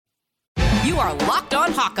You are Locked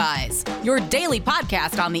On Hawkeyes, your daily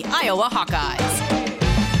podcast on the Iowa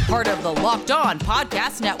Hawkeyes. Part of the Locked On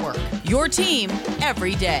Podcast Network, your team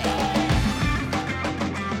every day.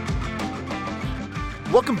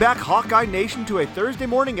 Welcome back, Hawkeye Nation, to a Thursday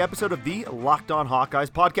morning episode of the Locked On Hawkeyes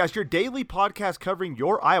podcast, your daily podcast covering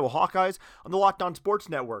your Iowa Hawkeyes on the Locked On Sports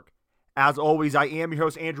Network. As always, I am your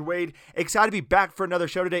host, Andrew Wade. Excited to be back for another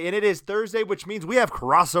show today, and it is Thursday, which means we have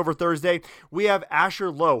Crossover Thursday. We have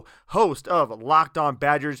Asher Lowe, host of Locked On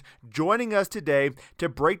Badgers, joining us today to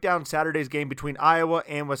break down Saturday's game between Iowa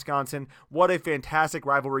and Wisconsin. What a fantastic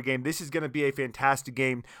rivalry game. This is going to be a fantastic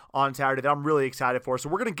game on Saturday that I'm really excited for, so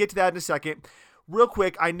we're going to get to that in a second. Real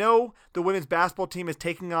quick, I know the women's basketball team is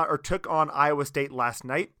took on Iowa State last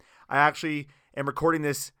night. I actually am recording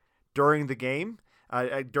this during the game.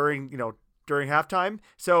 During halftime.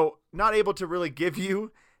 So not able to really give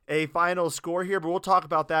you a final score here, but we'll talk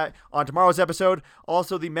about that on tomorrow's episode.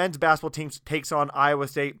 Also, the men's basketball team takes on Iowa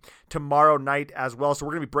State tomorrow night as well. So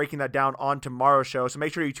we're going to be breaking that down on tomorrow's show. So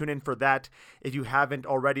make sure you tune in for that. If you haven't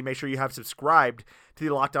already, make sure you have subscribed to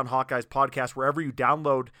the Locked On Hawkeyes podcast wherever you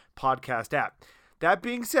download podcast app. That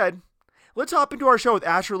being said, let's hop into our show with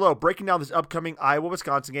Asher Lowe, breaking down this upcoming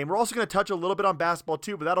Iowa-Wisconsin game. We're also going to touch a little bit on basketball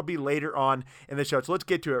too, but that'll be later on in the show. So let's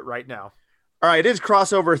get to it right now. All right, it is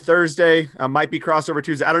Crossover Thursday. Might be Crossover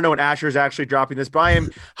Tuesday. I don't know when Asher is actually dropping this, but I am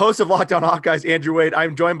host of Locked On Hawkeyes, Andrew Wade.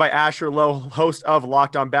 I'm joined by Asher Lowe, host of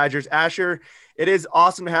Locked On Badgers. Asher, it is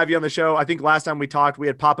awesome to have you on the show. I think last time we talked, we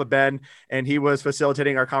had Papa Ben, and he was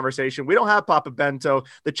facilitating our conversation. We don't have Papa Ben, so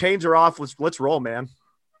the chains are off. Let's roll, man.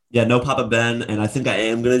 Yeah, no Papa Ben, and I think I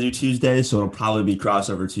am going to do Tuesday, so it'll probably be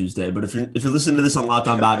Crossover Tuesday. But if you're listening to this on Locked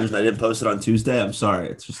On Badgers and I didn't post it on Tuesday, I'm sorry.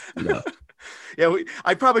 It's just, Yeah,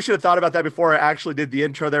 I probably should have thought about that before I actually did the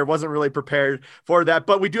intro there. Wasn't really prepared for that,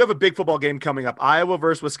 but we do have a big football game coming up, Iowa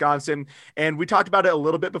versus Wisconsin, and we talked about it a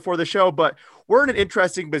little bit before the show, but we're in an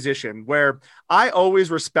interesting position where I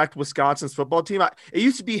always respect Wisconsin's football team. It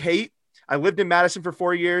used to be hate. I lived in Madison for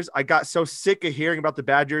 4 years. I got so sick of hearing about the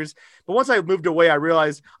Badgers. But once I moved away, I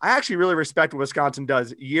realized I actually really respect what Wisconsin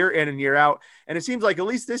does year in and year out. And it seems like at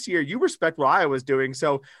least this year, you respect what Iowa's doing.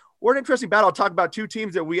 So we're an interesting battle. I'll talk about two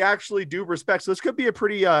teams that we actually do respect. So this could be a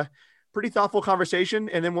pretty thoughtful conversation.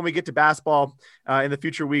 And then when we get to basketball in the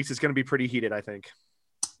future weeks, it's going to be pretty heated, I think.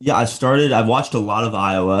 Yeah, I've watched a lot of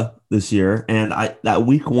Iowa this year. And that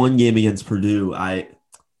week one game against Purdue,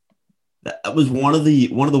 that was one of the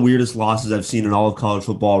weirdest losses I've seen in all of college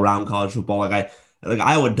football, around college football.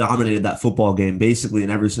 Iowa dominated that football game basically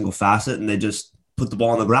in every single facet, and they just put the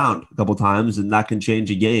ball on the ground a couple times, and that can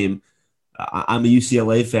change a game. I'm a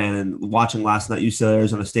UCLA fan, and watching last night UCLA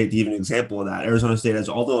Arizona State to give an example of that. Arizona State has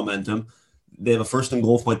all the momentum. They have a first and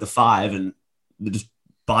goal from the 5, and they just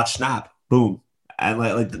botch snap, boom. And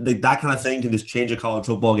that kind of thing can just change a college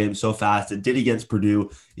football game so fast. It did against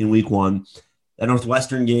Purdue in week one. That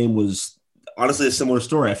Northwestern game was honestly a similar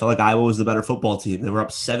story. I felt like Iowa was the better football team. They were up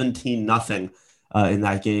 17-0 in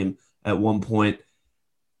that game at one point.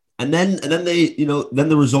 And then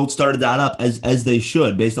the results started that up as they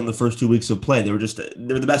should based on the first 2 weeks of play. They were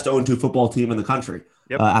the best 0-2 football team in the country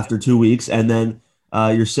after 2 weeks. And then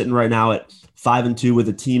you're sitting right now at 5-2 with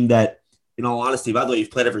a team that, in all honesty, by the way, you've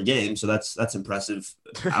played every game, so that's impressive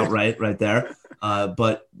outright right there.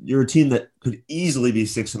 But you're a team that could easily be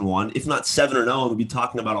 6-1, if not 7-0, and we'd be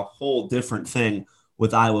talking about a whole different thing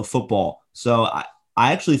with Iowa football. So I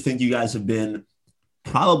actually think you guys have been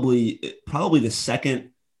probably the second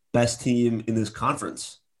best team in this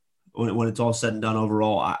conference when it's all said and done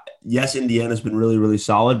overall. Yes, Indiana's been really, really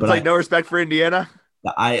solid, but no respect for Indiana.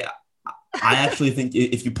 I actually think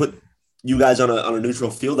if you put you guys on a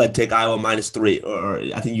neutral field, I'd take Iowa -3, or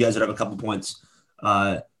I think you guys would have a couple points,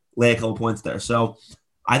 lay a couple points there. So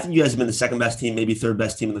I think you guys have been the second best team, maybe third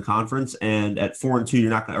best team in the conference. And at 4-2,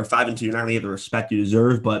 you're not going, or 5-2, you're not going to get the respect you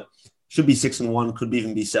deserve, but should be 6-1, could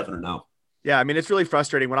even be 7-0. Yeah, I mean, it's really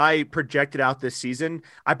frustrating. When I projected out this season,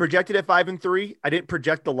 I projected at 5-3. I didn't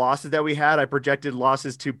project the losses that we had. I projected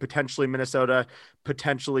losses to potentially Minnesota,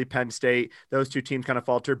 potentially Penn State. Those two teams kind of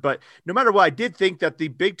faltered. But no matter what, I did think that the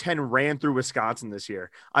Big Ten ran through Wisconsin this year.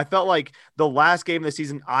 I felt like the last game of the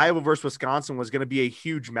season, Iowa versus Wisconsin, was going to be a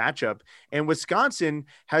huge matchup. And Wisconsin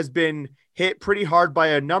has been hit pretty hard by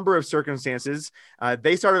a number of circumstances.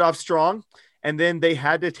 They started off strong, and then they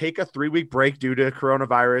had to take a 3-week break due to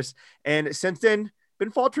coronavirus. And since then,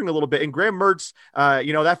 been faltering a little bit. And Graham Mertz,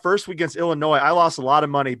 that first week against Illinois, I lost a lot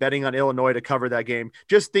of money betting on Illinois to cover that game,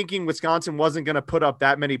 just thinking Wisconsin wasn't going to put up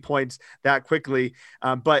that many points that quickly.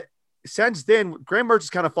 But since then, Graham Mertz has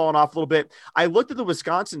kind of fallen off a little bit. I looked at the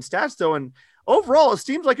Wisconsin stats, though, and overall, it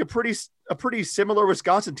seems like a pretty similar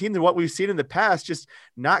Wisconsin team than what we've seen in the past, just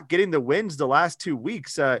not getting the wins the last 2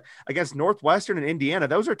 weeks against Northwestern and Indiana.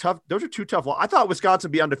 Those are tough. Those are two tough. I thought Wisconsin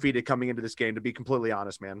would be undefeated coming into this game, to be completely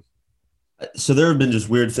honest, man. So there have been just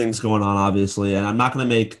weird things going on, obviously, and I'm not going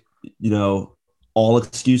to make, all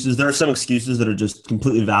excuses. There are some excuses that are just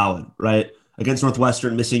completely valid, right? Against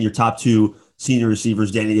Northwestern, missing your top two senior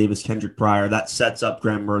receivers, Danny Davis, Kendrick Pryor, that sets up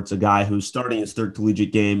Graham Mertz, a guy who's starting his third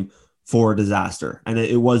collegiate game, for a disaster. And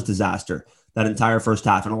it was disaster that entire first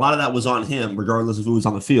half. And a lot of that was on him, regardless of who was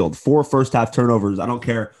on the field. 4 first half turnovers. I don't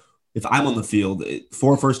care if I'm on the field.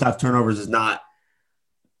 4 first half turnovers is not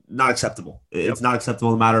acceptable. It's not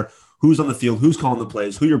acceptable no matter who's on the field, who's calling the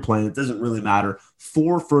plays, who you're playing. It doesn't really matter.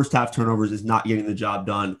 4 first half turnovers is not getting the job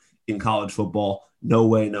done in college football. No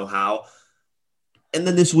way, no how. And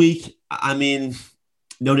then this week, I mean,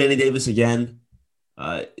 no Danny Davis again.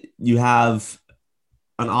 You have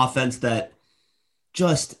an offense that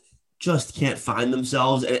just can't find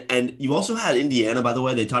themselves. And you also had Indiana, by the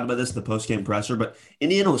way. They talked about this in the post-game presser, but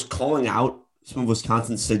Indiana was calling out some of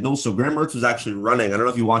Wisconsin's signals. So Graham Mertz was actually running. I don't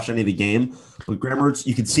know if you watched any of the game, but Graham Mertz,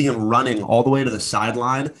 you could see him running all the way to the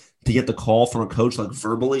sideline to get the call from a coach, like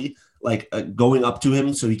verbally, going up to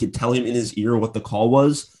him so he could tell him in his ear what the call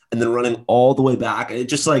was, and then running all the way back. And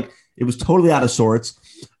it was totally out of sorts.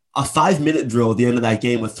 A 5-minute drill at the end of that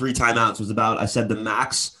game with 3 timeouts was about, I said, the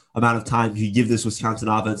max amount of time you give this Wisconsin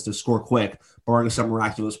offense to score quick, barring some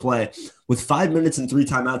miraculous play. With 5 minutes and 3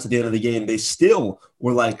 timeouts at the end of the game, they still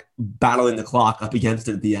were battling the clock up against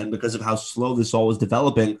it at the end because of how slow this all was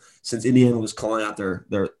developing, since Indiana was calling out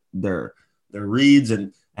their reads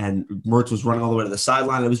and Mertz was running all the way to the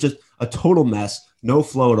sideline. It was just a total mess, no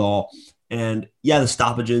flow at all. And yeah, the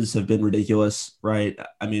stoppages have been ridiculous, right?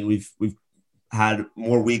 I mean, we've had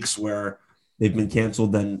more weeks where they've been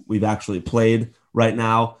canceled than we've actually played right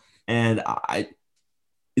now. And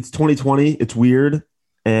it's 2020. It's weird.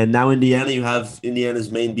 And now Indiana, you have Indiana's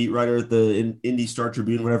main beat writer at the Indy Star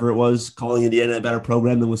Tribune, whatever it was, calling Indiana a better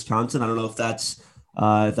program than Wisconsin. I don't know if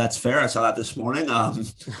that's fair. I saw that this morning. I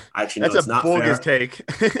actually know it's not fair. That's a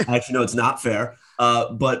bogus take. I actually know it's not fair.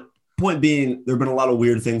 But point being, there have been a lot of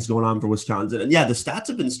weird things going on for Wisconsin. And yeah, the stats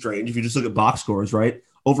have been strange. If you just look at box scores, right?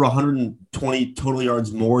 Over 120 total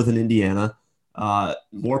yards more than Indiana,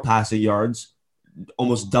 more passing yards,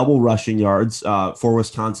 almost double rushing yards for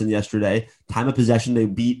Wisconsin yesterday. Time of possession, they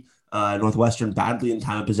beat Northwestern badly in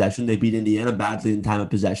time of possession. They beat Indiana badly in time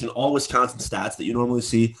of possession. All Wisconsin stats that you normally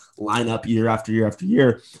see line up year after year after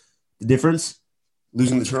year. The difference,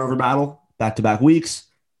 losing the turnover battle back-to-back weeks.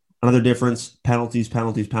 Another difference, penalties.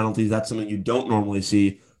 That's something you don't normally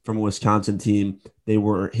see from a Wisconsin team. They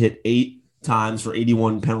were hit 8 times for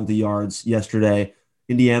 81 penalty yards yesterday.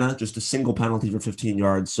 Indiana, just a single penalty for 15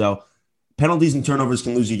 yards. So penalties and turnovers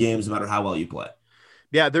can lose you games no matter how well you play.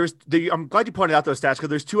 Yeah, I'm glad you pointed out those stats, because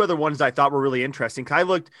there's 2 other ones that I thought were really interesting. I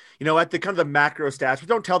looked, at the kind of the macro stats, which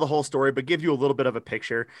don't tell the whole story, but give you a little bit of a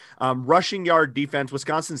picture. Rushing yard defense,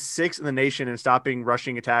 Wisconsin's 6th in the nation in stopping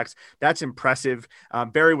rushing attacks. That's impressive.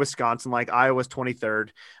 Very Wisconsin-like. Iowa's 23rd.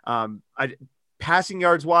 Passing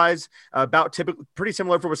yards wise, about typically pretty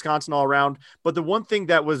similar for Wisconsin all around. But the one thing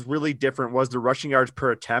that was really different was the rushing yards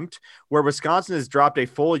per attempt, where Wisconsin has dropped a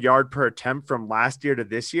full yard per attempt from last year to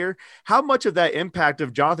this year. How much of that impact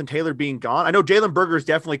of Jonathan Taylor being gone? I know Jalen Berger's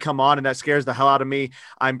definitely come on, and that scares the hell out of me.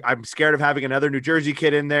 I'm scared of having another New Jersey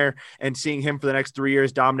kid in there and seeing him for the next 3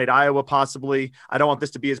 years dominate Iowa possibly. I don't want this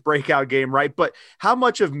to be his breakout game, right? But how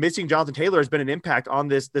much of missing Jonathan Taylor has been an impact on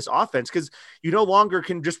this offense? Because you no longer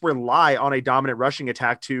can just rely on a dominant rushing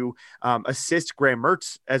attack to assist Graham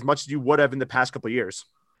Mertz as much as you would have in the past couple of years.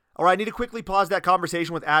 All right, I need to quickly pause that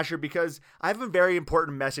conversation with Asher because I have a very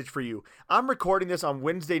important message for you. I'm recording this on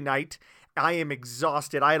Wednesday night. I am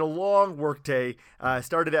exhausted. I had a long work day.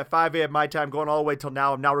 Started at 5 a.m. my time, going all the way till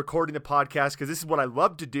now. I'm now recording the podcast because this is what I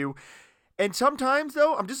love to do. And sometimes,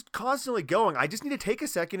 though, I'm just constantly going. I just need to take a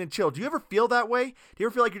second and chill. Do you ever feel that way? Do you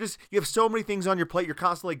ever feel like you have so many things on your plate, you're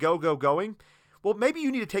constantly going? Well, maybe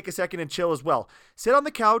you need to take a second and chill as well. Sit on the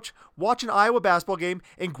couch, watch an Iowa basketball game,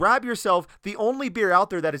 and grab yourself the only beer out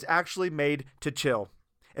there that is actually made to chill.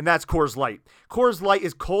 And that's Coors Light. Coors Light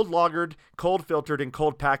is cold lagered, cold filtered, and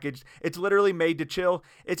cold packaged. It's literally made to chill.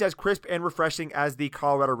 It's as crisp and refreshing as the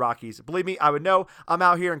Colorado Rockies. Believe me, I would know. I'm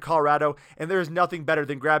out here in Colorado, and there's nothing better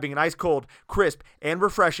than grabbing an ice cold, crisp, and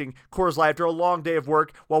refreshing Coors Light after a long day of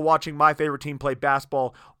work while watching my favorite team play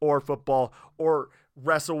basketball or football or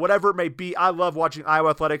wrestle, whatever it may be. I love watching Iowa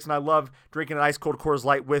athletics, and I love drinking an ice cold Coors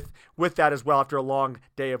Light with that as well after a long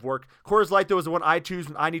day of work. Coors Light, though, is the one I choose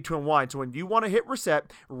when I need to unwind. So when you want to hit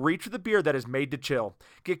reset, reach for the beer that is made to chill.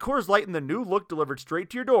 Get Coors Light in the new look delivered straight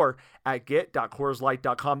to your door at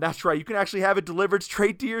get.coorslight.com. That's right, you can actually have it delivered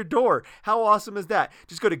straight to your door. How awesome is that?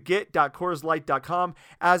 Just go to get.coorslight.com.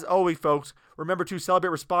 As always, folks, remember to celebrate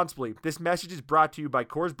responsibly. This message is brought to you by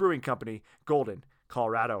Coors Brewing Company, Golden,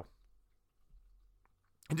 Colorado.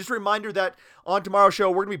 And just a reminder that on tomorrow's show,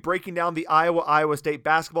 we're going to be breaking down the Iowa State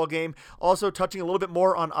basketball game, also touching a little bit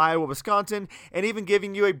more on Iowa-Wisconsin, and even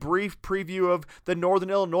giving you a brief preview of the Northern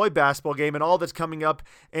Illinois basketball game and all that's coming up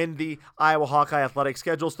in the Iowa Hawkeye athletic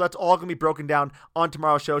schedule. So that's all going to be broken down on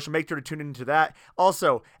tomorrow's show, so make sure to tune into that.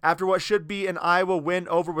 Also, after what should be an Iowa win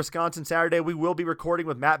over Wisconsin Saturday, we will be recording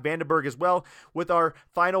with Matt Vandenberg as well with our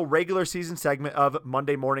final regular season segment of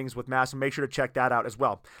Monday Mornings with Matt, so make sure to check that out as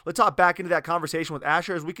well. Let's hop back into that conversation with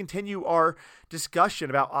Asher as we continue our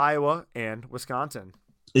discussion about Iowa and Wisconsin.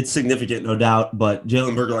 It's significant, no doubt, but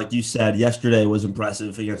Jalen Berger, like you said, yesterday was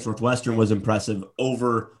impressive against Northwestern, was impressive,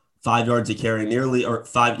 over 5 yards a carry,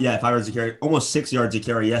 5 yards a carry, almost 6 yards a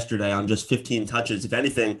carry yesterday on just 15 touches. If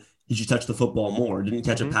anything, he should touch the football more. Didn't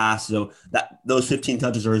catch a pass, so those 15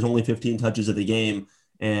 touches are his only 15 touches of the game,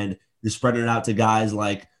 and you're spreading it out to guys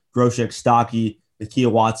like Groshek, Stocky,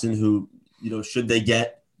 Nakia Watson, who, should they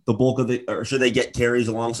get the bulk of or should they get carries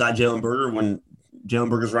alongside Jalen Berger when Jalen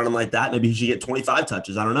Berger's running like that? Maybe he should get 25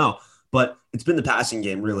 touches. I don't know. But it's been the passing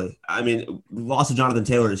game, really. I mean, the loss of Jonathan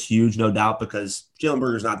Taylor is huge, no doubt, because Jalen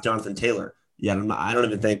Berger's not Jonathan Taylor. Yeah, I don't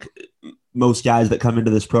even think most guys that come into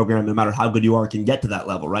this program, no matter how good you are, can get to that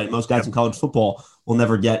level, right? Most guys in college football will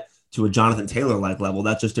never get to a Jonathan Taylor-like level.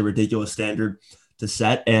 That's just a ridiculous standard to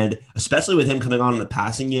set. And especially with him coming on in the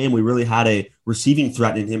passing game, we really had a receiving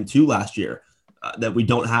threat in him too last year. That we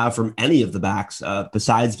don't have from any of the backs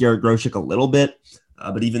besides Garrett Groshek a little bit.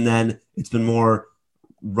 But even then, it's been more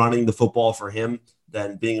running the football for him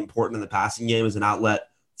than being important in the passing game as an outlet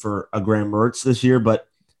for a Graham Mertz this year. But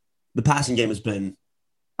the passing game has been,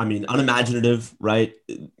 unimaginative, right?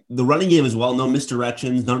 The running game as well, no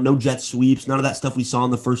misdirections, no jet sweeps, none of that stuff we saw in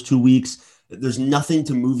the first 2 weeks. There's nothing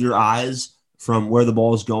to move your eyes from where the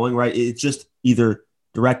ball is going, right? It's just either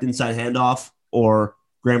direct inside handoff or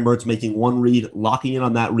Graham Mertz making one read, locking in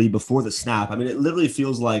on that read before the snap. It literally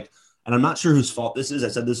feels like, and I'm not sure whose fault this is. I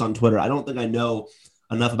said this on Twitter. I don't think I know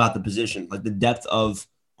enough about the position, like the depth of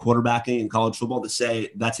quarterbacking in college football to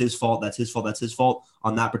say that's his fault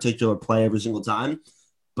on that particular play every single time.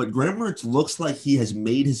 But Graham Mertz looks like he has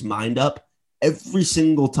made his mind up every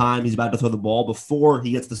single time he's about to throw the ball before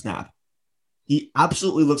he gets the snap. He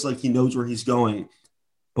absolutely looks like he knows where he's going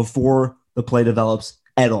before the play develops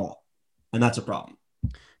at all. And that's a problem.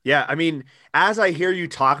 Yeah, as I hear you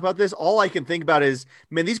talk about this, all I can think about is,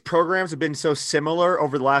 these programs have been so similar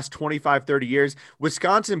over the last 25, 30 years.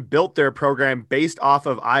 Wisconsin built their program based off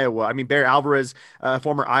of Iowa. Barry Alvarez,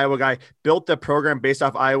 former Iowa guy, built the program based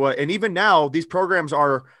off Iowa. And even now, these programs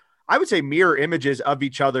are, I would say, mirror images of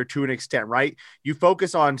each other to an extent, right? You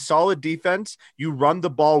focus on solid defense, you run the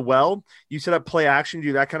ball well, you set up play action,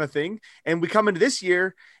 do that kind of thing. And we come into this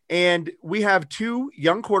year, and we have two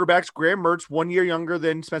young quarterbacks, Graham Mertz, 1 year younger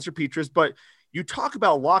than Spencer Petras, but you talk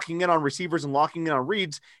about locking in on receivers and locking in on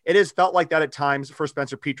reads. It has felt like that at times for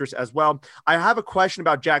Spencer Petras as well. I have a question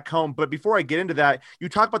about Jack Cohn, but before I get into that, you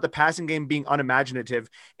talk about the passing game being unimaginative.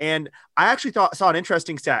 And I actually saw an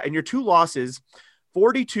interesting stat. In your two losses,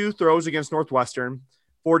 42 throws against Northwestern,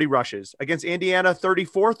 40 rushes. Against Indiana,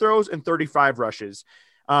 34 throws and 35 rushes.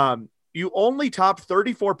 You only topped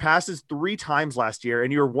 34 passes 3 times last year,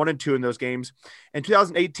 and you were 1-2 in those games. In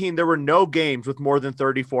 2018, there were no games with more than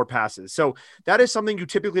 34 passes. So that is something you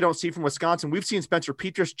typically don't see from Wisconsin. We've seen Spencer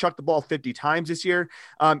Petras chuck the ball 50 times this year.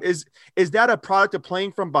 Is that a product of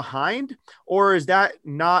playing from behind, or is that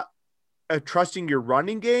not trusting your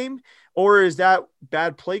running game, or is that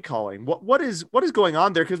bad play calling? What is going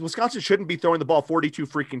on there? Because Wisconsin shouldn't be throwing the ball 42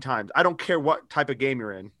 freaking times. I don't care what type of game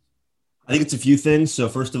you're in. I think it's a few things. So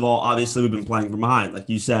first of all, obviously we've been playing from behind. Like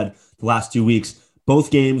you said, the last 2 weeks,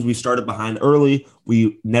 both games we started behind early.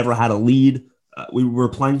 We never had a lead. We were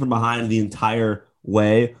playing from behind the entire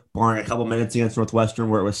way, barring a couple minutes against Northwestern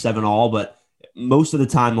where it was 7-all. But most of the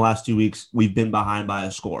time, the last 2 weeks, we've been behind by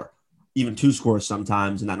a score, even 2 scores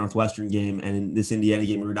sometimes in that Northwestern game. And in this Indiana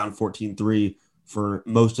game, we were down 14-3 for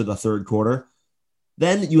most of the third quarter.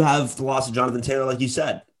 Then you have the loss of Jonathan Taylor, like you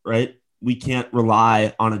said, right? We can't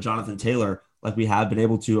rely on a Jonathan Taylor like we have been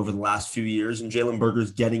able to over the last few years. And Jalen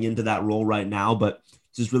Berger's getting into that role right now, but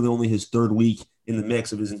this is really only his third week in the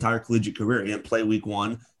mix of his entire collegiate career. He didn't play week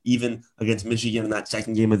 1, even against Michigan in that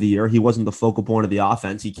second game of the year. He wasn't the focal point of the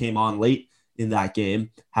offense. He came on late in that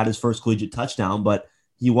game, had his first collegiate touchdown, but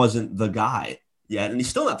he wasn't the guy yet. And he's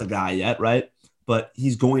still not the guy yet, right? But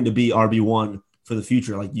he's going to be RB1 for the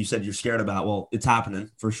future. Like you said, you're scared about. Well, it's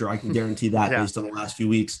happening for sure. I can guarantee that based on the last few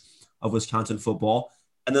weeks of Wisconsin football.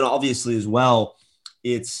 And then obviously as well,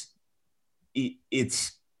 it's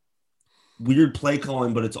weird play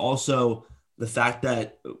calling, but it's also the fact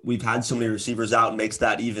that we've had so many receivers out makes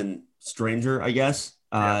that even stranger, I guess.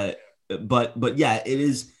 But yeah, it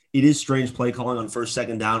is strange play calling on first,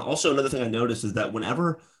 second down. Also, another thing I noticed is that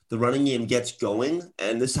whenever the running game gets going,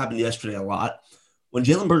 and this happened yesterday a lot, when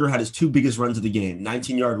Jalen Berger had his two biggest runs of the game,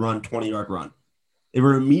 19-yard run, 20-yard run, they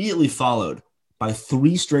were immediately followed by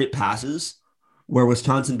 3 straight passes where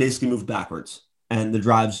Wisconsin basically moved backwards and the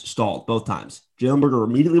drives stalled both times. Jalen Berger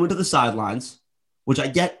immediately went to the sidelines, which I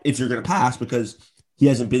get if you're going to pass because he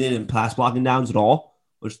hasn't been in pass blocking downs at all,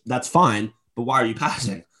 which that's fine, but why are you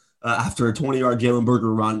passing? After a 20-yard Jalen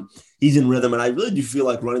Berger run, he's in rhythm, and I really do feel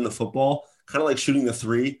like running the football, kind of like shooting the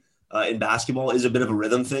 3 in basketball, is a bit of a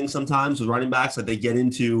rhythm thing sometimes with running backs. Like they get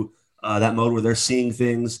into that mode where they're seeing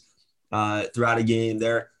things throughout a game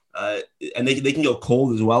there, and they can go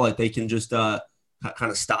cold as well. Like they can just kind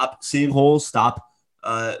of stop seeing holes, stop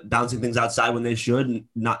bouncing things outside when they should, and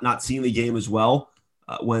not seeing the game as well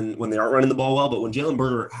when they aren't running the ball well. But when Jalen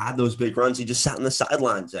Berger had those big runs, he just sat on the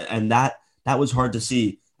sidelines, and that was hard to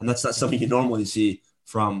see. And that's not something you normally see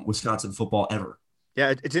from Wisconsin football ever.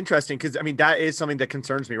 Yeah, it's interesting because, I mean, that is something that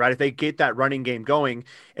concerns me, right? If they get that running game going,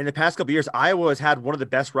 in the past couple of years, Iowa has had one of the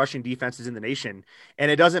best rushing defenses in the nation, and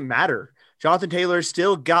it doesn't matter. Jonathan Taylor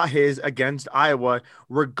still got his against Iowa,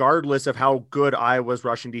 regardless of how good Iowa's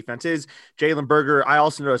rushing defense is. Jalen Berger, I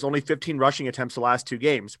also noticed, only 15 rushing attempts the last 2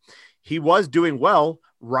 games. He was doing well.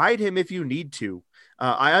 Ride him if you need to.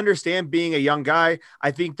 I understand being a young guy. I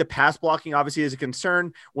think the pass blocking obviously is a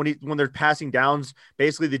concern when they're passing downs.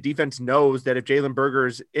 Basically, the defense knows that if Jalen Berger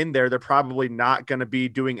is in there, they're probably not going to be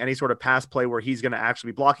doing any sort of pass play where he's going to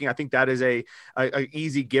actually be blocking. I think that is a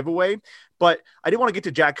easy giveaway. But I did want to get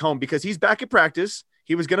to Jack Coan because he's back at practice.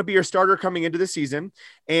 He was going to be your starter coming into the season.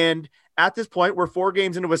 And at this point, we're 4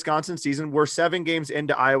 games into Wisconsin season. We're 7 games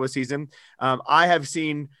into Iowa season. I have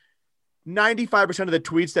seen 95% of the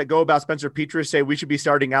tweets that go about Spencer Petras say we should be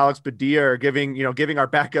starting Alex Padilla or giving our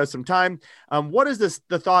backups some time. What is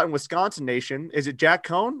the thought in Wisconsin Nation? Is it Jack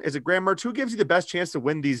Coan? Is it Graham Mertz? Who gives you the best chance to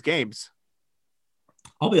win these games?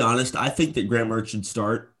 I'll be honest. I think that Graham Mertz should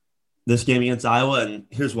start this game against Iowa, and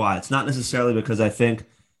here's why. It's not necessarily because I think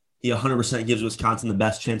he 100% gives Wisconsin the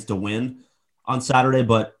best chance to win on Saturday,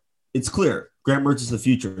 but it's clear. Graham Mertz is the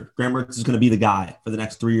future. Graham Mertz is going to be the guy for the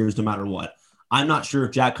next 3 years no matter what. I'm not sure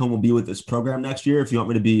if Jack Coan will be with this program next year, if you want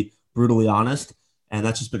me to be brutally honest. And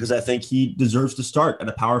that's just because I think he deserves to start at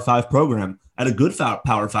a Power 5 program, at a good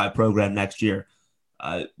Power 5 program next year.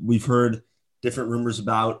 We've heard different rumors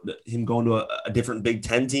about him going to a different Big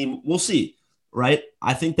Ten team. We'll see, right?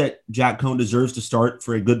 I think that Jack Coan deserves to start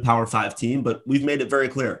for a good Power 5 team, but we've made it very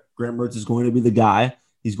clear. Graham Mertz is going to be the guy.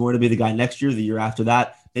 He's going to be the guy next year, the year after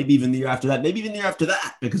that, maybe even the year after that, maybe even the year after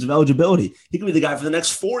that because of eligibility. He could be the guy for the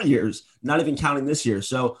next 4 years, not even counting this year.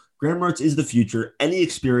 So Graham Mertz is the future. Any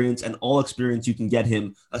experience and all experience you can get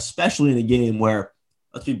him, especially in a game where,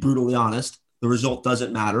 let's be brutally honest, the result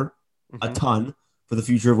doesn't matter a ton for the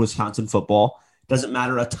future of Wisconsin football. Doesn't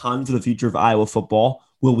matter a ton for the future of Iowa football.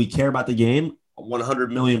 Will we care about the game?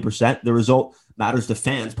 100 million%. The result matters to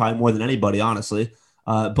fans probably more than anybody, honestly.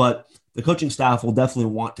 But the coaching staff will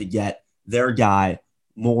definitely want to get their guy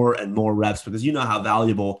more and more reps because you know how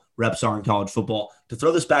valuable reps are in college football. To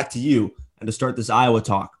throw this back to you and to start this Iowa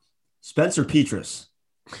talk, Spencer Petras.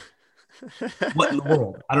 What in the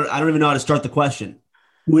world? I don't even know how to start the question.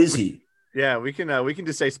 Who is he? Yeah, we can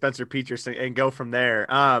just say Spencer Petras and go from there.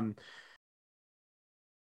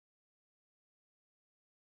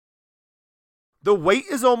 The wait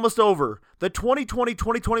is almost over. The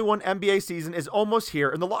 2020-2021 NBA season is almost here,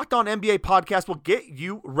 and the Locked On NBA podcast will get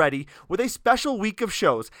you ready with a special week of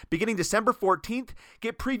shows. Beginning December 14th,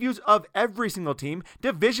 get previews of every single team,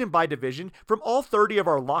 division by division, from all 30 of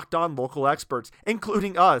our Locked On local experts,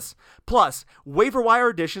 including us. Plus, waiver wire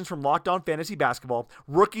editions from Locked On Fantasy Basketball,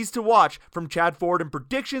 rookies to watch from Chad Ford, and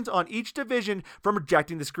predictions on each division from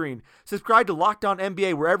Rejecting the Screen. Subscribe to Locked On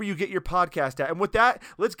NBA wherever you get your podcast at. And with that,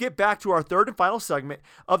 let's get back to our third and final segment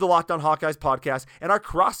of the Locked On Hawkeyes podcast and our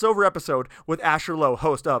crossover episode with Asher Lowe,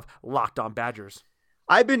 host of Locked On Badgers.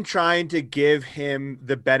 I've been trying to give him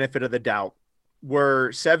the benefit of the doubt.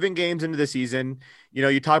 We're 7 games into the season.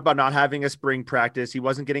 You talk about not having a spring practice. He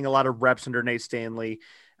wasn't getting a lot of reps under Nate Stanley.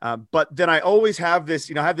 But then I always have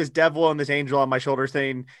this, I have this devil and this angel on my shoulder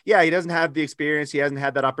saying, yeah, he doesn't have the experience. He hasn't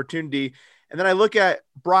had that opportunity. And then I look at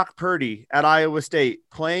Brock Purdy at Iowa State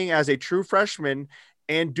playing as a true freshman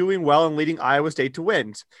and doing well and leading Iowa State to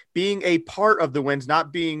wins, being a part of the wins,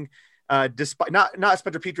 not being despite not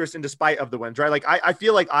Spencer Petras in despite of the wins, right? Like I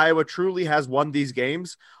feel like Iowa truly has won these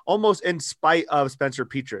games almost in spite of Spencer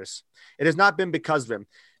Petras. It has not been because of him.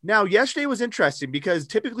 Now, yesterday was interesting because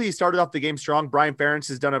typically he started off the game strong. Brian Ferentz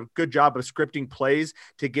has done a good job of scripting plays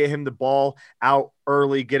to get him the ball out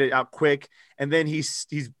early, get it out quick, and then he's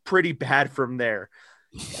pretty bad from there.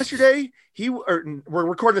 Yesterday, we're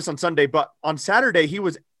recording this on Sunday, but on Saturday he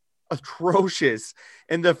was atrocious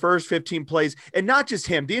in the first 15 plays, and not just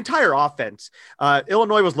him, the entire offense.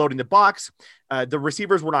 Illinois was loading the box. The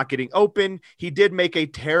receivers were not getting open. He did make a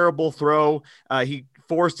terrible throw. He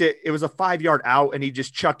forced it. It was a 5-yard out, and he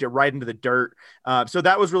just chucked it right into the dirt. So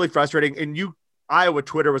that was really frustrating. And Iowa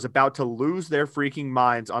Twitter was about to lose their freaking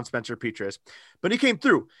minds on Spencer Petras, but he came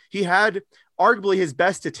through. He had arguably his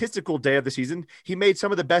best statistical day of the season. He made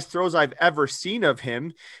some of the best throws I've ever seen of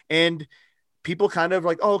him. And people kind of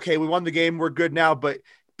like, oh, okay, we won the game. We're good now. But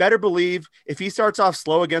better believe if he starts off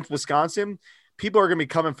slow against Wisconsin, people are going to be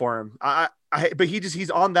coming for him. But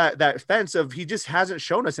he's on that fence of, he just hasn't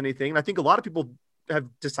shown us anything. And I think a lot of people have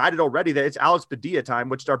decided already that it's Alex Padilla time,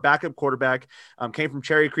 which is our backup quarterback, came from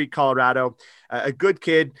Cherry Creek, Colorado, a good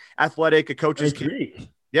kid, athletic, a coach's kid.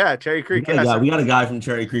 Yeah, Cherry Creek. We got a guy from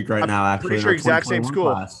Cherry Creek right now, actually. Pretty sure exact same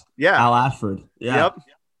school. Class. Yeah. Al Ashford. Yeah. Yep.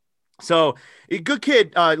 So a good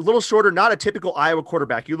kid, a little shorter, not a typical Iowa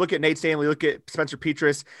quarterback. You look at Nate Stanley, look at Spencer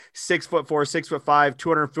Petras, 6'4", 6'5",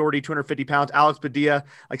 240, 250 pounds. Alex Padilla,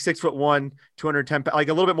 like 6'1", 210 pounds, like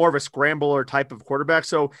a little bit more of a scrambler type of quarterback.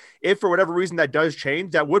 So if for whatever reason that does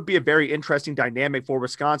change, that would be a very interesting dynamic for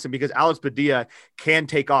Wisconsin, because Alex Padilla can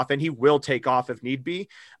take off, and he will take off if need be.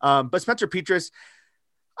 But Spencer Petras,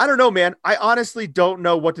 I don't know, man. I honestly don't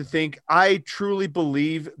know what to think. I truly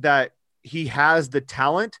believe that he has the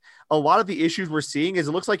talent. A lot of the issues we're seeing is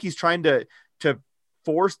it looks like he's trying to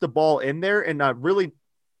force the ball in there and really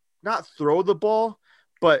not throw the ball,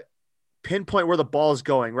 but pinpoint where the ball is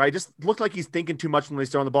going, right? Just looked like he's thinking too much when he's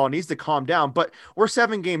throwing the ball and needs to calm down. But we're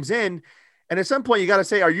 7 games in, and at some point you got to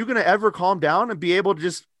say, are you going to ever calm down and be able to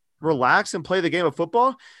just relax and play the game of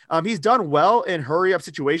football? He's done well in hurry up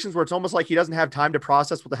situations where it's almost like he doesn't have time to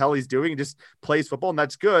process what the hell he's doing and just plays football, and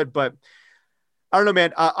that's good. But I don't know,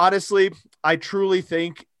 man. Honestly, I truly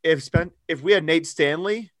think if we had Nate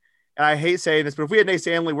Stanley, and I hate saying this, but if we had Nate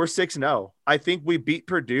Stanley, we're 6-0. I think we beat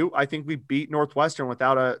Purdue. I think we beat Northwestern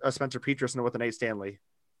without a Spencer Petras and with a Nate Stanley.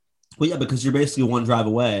 Well, yeah, because you're basically one drive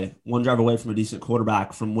away from a decent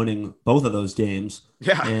quarterback from winning both of those games.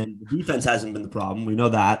 Yeah. And the defense hasn't been the problem. We know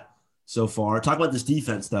that so far. Talk about this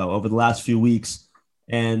defense, though, over the last few weeks.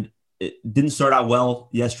 And it didn't start out well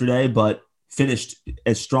yesterday, but finished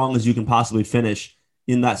as strong as you can possibly finish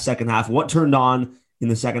in that second half. What turned on in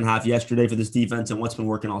the second half yesterday for this defense, and what's been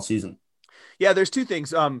working all season? Yeah, there's 2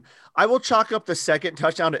 things. I will chalk up the second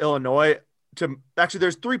touchdown to Illinois.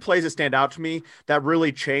 There's 3 plays that stand out to me that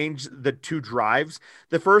really changed the 2 drives.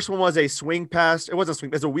 The first one was a swing pass. It wasn't a swing.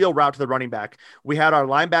 It was a wheel route to the running back. We had our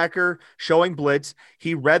linebacker showing blitz.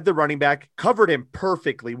 He read the running back, covered him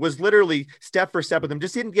perfectly, was literally step for step with him,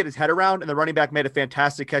 just didn't get his head around, and the running back made a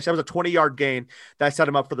fantastic catch. That was a 20-yard gain that set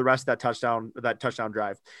him up for the rest of that touchdown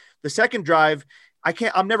drive. The second drive,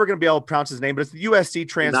 I'm never going to be able to pronounce his name, but it's the USC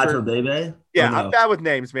transfer. Bebe? Yeah, no? I'm bad with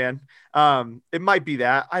names, man. It might be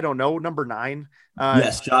that. I don't know. Number 9.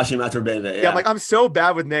 Yes, Josh Imatorbhebhe. Yeah, I'm so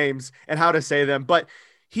bad with names and how to say them, but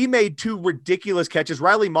he made 2 ridiculous catches.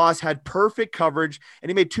 Riley Moss had perfect coverage, and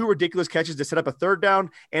he made 2 ridiculous catches to set up a third down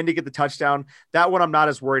and to get the touchdown. That one I'm not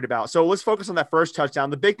as worried about. So let's focus on that first touchdown.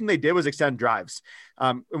 The big thing they did was extend drives.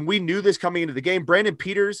 And we knew this coming into the game. Brandon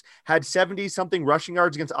Peters had 70-something rushing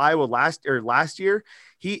yards against Iowa last year.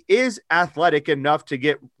 He is athletic enough to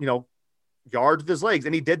get, yards with his legs,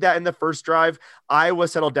 and he did that in the first drive. Iowa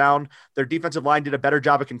settled down. Their defensive line did a better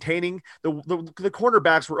job of containing. The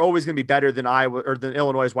cornerbacks were always going to be better than Iowa or than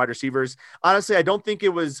Illinois' wide receivers. Honestly, I don't think it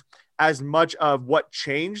was as much of what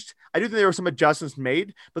changed. I do think there were some adjustments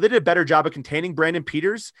made, but they did a better job of containing Brandon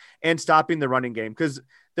Peters and stopping the running game because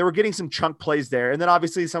they were getting some chunk plays there. And then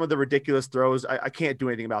obviously some of the ridiculous throws, I can't do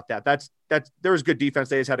anything about that. There was good defense.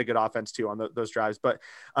 They just had a good offense too on those drives. But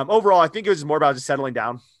overall, I think it was more about just settling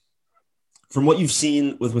down. From what you've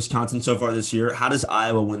seen with Wisconsin so far this year, how does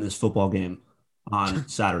Iowa win this football game on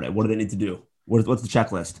Saturday? What do they need to do? What's the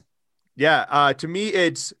checklist? Yeah, to me,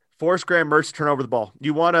 it's force Graham Mertz to turn over the ball.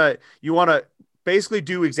 You want to basically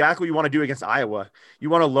do exactly what you want to do against Iowa. You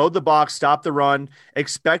want to load the box, stop the run,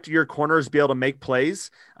 expect your corners to be able to make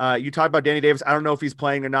plays. You talked about Danny Davis. I don't know if he's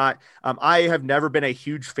playing or not. I have never been a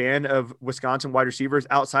huge fan of Wisconsin wide receivers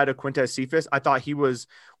outside of Quintez Cephas. I thought he was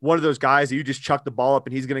one of those guys that you just chuck the ball up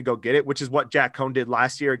and he's going to go get it, which is what Jack Cohn did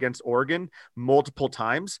last year against Oregon multiple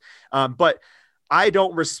times. But I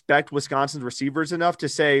don't respect Wisconsin's receivers enough to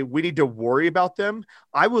say we need to worry about them.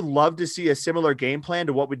 I would love to see a similar game plan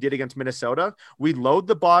to what we did against Minnesota. We load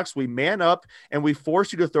the box, we man up, and we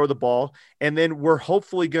force you to throw the ball. And then we're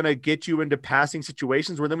hopefully going to get you into passing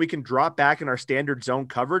situations where then we can drop back in our standard zone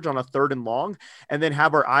coverage on a 3rd and long, and then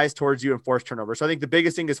have our eyes towards you and force turnovers. So I think the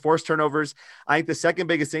biggest thing is force turnovers. I think the second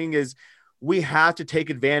biggest thing is we have to take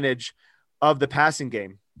advantage of the passing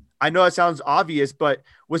game. I know it sounds obvious, but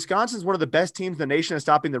Wisconsin's one of the best teams in the nation at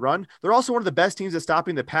stopping the run. They're also one of the best teams at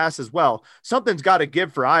stopping the pass as well. Something's got to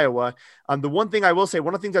give for Iowa. The one thing I will say,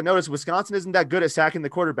 one of the things I noticed, Wisconsin isn't that good at sacking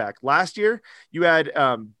the quarterback. Last year, you had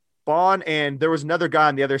Bond, and there was another guy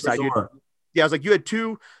on the other side. I was like, you had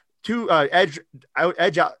two edge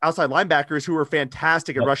outside linebackers who were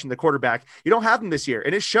fantastic at rushing the quarterback. You don't have them this year,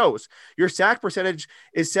 and it shows. Your sack percentage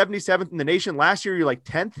is 77th in the nation. Last year, you're like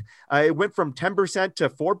 10th. It went from 10% to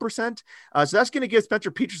 4%. So that's going to give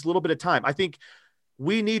Spencer Petras a little bit of time. I think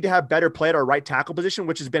we need to have better play at our right tackle position,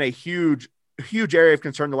 which has been a huge area of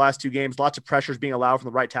concern the last 2 games. Lots of pressures being allowed from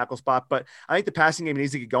the right tackle spot, but I think the passing game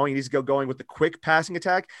needs to get going. It needs to go going with the quick passing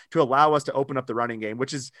attack to allow us to open up the running game,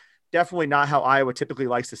 which is definitely not how Iowa typically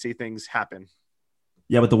likes to see things happen.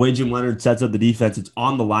 Yeah, but the way Jim Leonhard sets up the defense, it's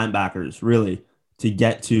on the linebackers, really, to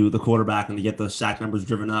get to the quarterback and to get those sack numbers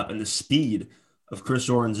driven up. And the speed of Chris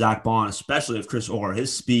Orr and Zach Bond, especially of Chris Orr,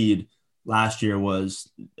 his speed last year was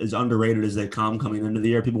as underrated as they come coming into the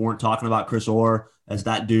year. People weren't talking about Chris Orr as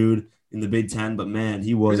that dude in the Big Ten, but man,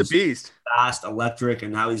 he was a beast, fast, electric,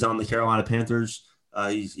 and now he's on the Carolina Panthers.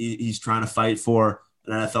 He's trying to fight for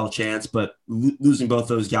an NFL chance, but losing both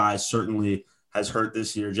those guys certainly has hurt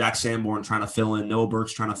this year. Jack Sanborn trying to fill in, Noah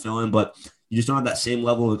Burks trying to fill in, but you just don't have that same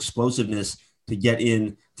level of explosiveness to get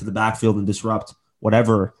in to the backfield and disrupt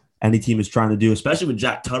whatever any team is trying to do, especially with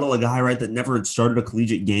Jack Tuttle, a guy, right, that never had started a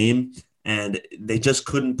collegiate game, and they just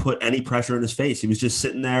couldn't put any pressure in his face. He was just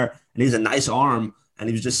sitting there, and he has a nice arm, and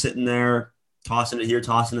he was just sitting there, tossing it here,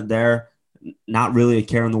 tossing it there, not really a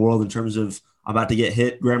care in the world in terms of about to get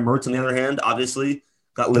hit. Graham Mertz, on the other hand, obviously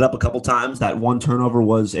got lit up a couple times. That one turnover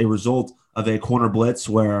was a result of a corner blitz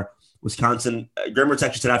where Wisconsin, Graham Mertz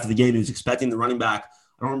actually said after the game he was expecting the running back.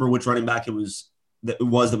 I don't remember which running back it was that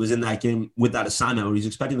was in that game with that assignment, but he's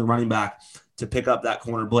expecting the running back to pick up that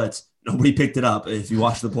corner blitz. Nobody picked it up. If you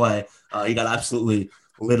watch the play, he got absolutely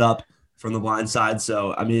lit up from the blind side.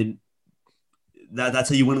 So, I mean, that's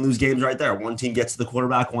how you win and lose games right there. One team gets to the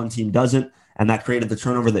quarterback, one team doesn't, and that created the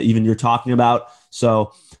turnover that even you're talking about.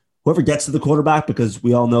 So whoever gets to the quarterback, because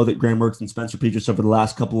we all know that Graham Mertz and Spencer Petras over the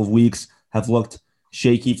last couple of weeks have looked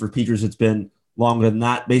shaky. For Petras, it's been longer than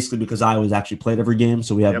that, basically because Iowa's actually played every game,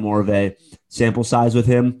 so we have more of a sample size with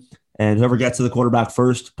him. And whoever gets to the quarterback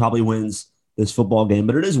first probably wins this football game.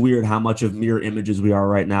 But it is weird how much of mirror images we are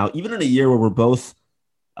right now, even in a year where we're both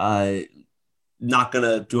not going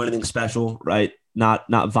to do anything special, right? Not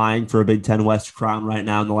vying for a Big Ten West crown right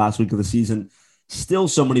now in the last week of the season. Still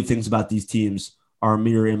so many things about these teams are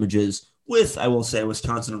mirror images, with, I will say,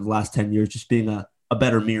 Wisconsin over the last 10 years just being a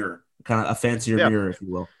better mirror, kind of a fancier mirror, if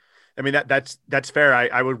you will. I mean, that's fair.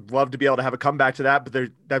 I would love to be able to have a comeback to that,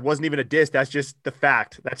 but that wasn't even a diss. That's just the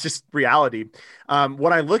fact. That's just reality.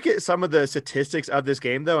 When I look at some of the statistics of this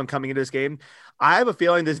game, though, and coming into this game, I have a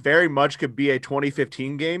feeling this very much could be a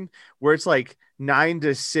 2015 game where it's like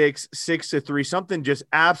 9-6, 6-3, something just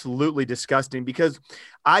absolutely disgusting, because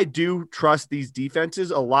I do trust these defenses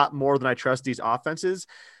a lot more than I trust these offenses.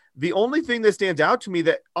 The only thing that stands out to me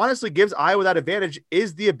that honestly gives Iowa that advantage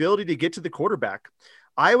is the ability to get to the quarterback.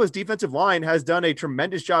 Iowa's defensive line has done a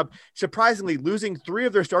tremendous job, surprisingly losing 3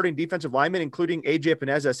 of their starting defensive linemen, including A.J.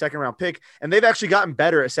 Pineza, a second-round pick, and they've actually gotten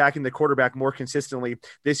better at sacking the quarterback more consistently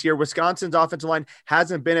this year. Wisconsin's offensive line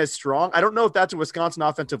hasn't been as strong. I don't know if that's a Wisconsin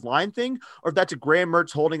offensive line thing or if that's a Graham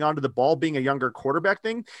Mertz holding onto the ball being a younger quarterback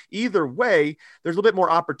thing. Either way, there's a little bit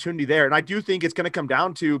more opportunity there, and I do think it's going to come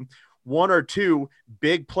down to 1 or 2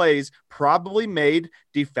 big plays probably made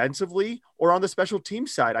defensively or on the special team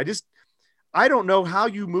side. I don't know how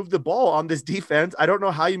you move the ball on this defense. I don't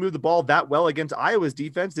know how you move the ball that well against Iowa's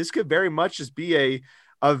defense. This could very much just be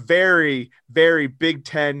a very, very Big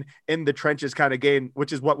Ten in the trenches kind of game,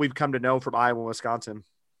 which is what we've come to know from Iowa and Wisconsin.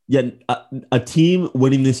 Yeah, a team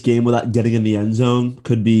winning this game without getting in the end zone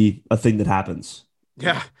could be a thing that happens.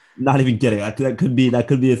 Yeah. Not even kidding. That could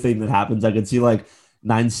be a thing that happens. I could see like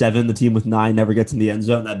 9-7, the team with 9 never gets in the end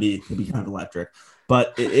zone. That'd be kind of electric,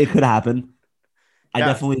 but it could happen. Yeah.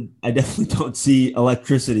 I definitely don't see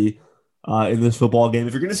electricity in this football game.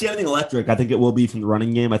 If you're going to see anything electric, I think it will be from the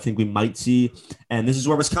running game. I think we might see, and this is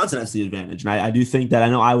where Wisconsin has the advantage. And I do think that I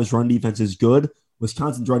know Iowa's run defense is good.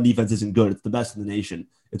 Wisconsin's run defense isn't good. It's the best in the nation.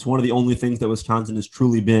 It's one of the only things that Wisconsin has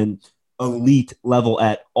truly been elite level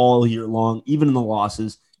at all year long, even in the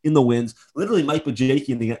losses, in the wins. Literally, Mike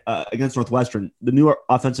Bajakian against Northwestern, the new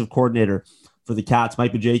offensive coordinator for the Cats,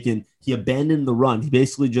 Mike Bajakian, he abandoned the run. He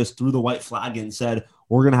basically just threw the white flag and said,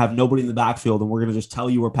 we're going to have nobody in the backfield, and we're going to just tell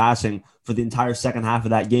you we're passing for the entire second half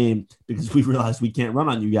of that game because we realized we can't run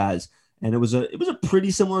on you guys. And it was a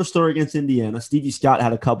pretty similar story against Indiana. Stevie Scott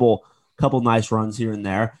had a couple nice runs here and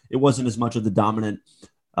there. It wasn't as much of the dominant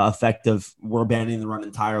effect of we're abandoning the run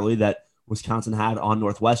entirely that Wisconsin had on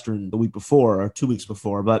Northwestern the week before or 2 weeks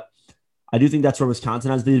before. But I do think that's where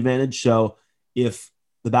Wisconsin has the advantage. So if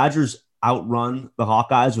the Badgers outrun the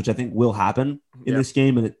Hawkeyes, which I think will happen in this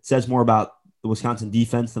game, and it says more about the Wisconsin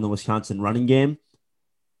defense than the Wisconsin running game,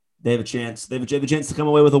 they have a chance. They have a chance to come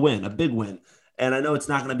away with a win, a big win. And I know it's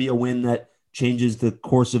not going to be a win that changes the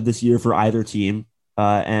course of this year for either team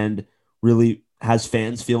and really has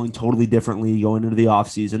fans feeling totally differently going into the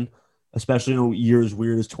offseason, especially in a year as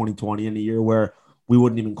weird as 2020, in a year where we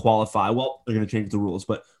wouldn't even qualify. Well, they're going to change the rules,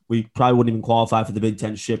 but we probably wouldn't even qualify for the Big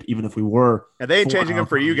Ten ship, even if we were. And they ain't changing them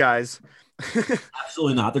for you guys.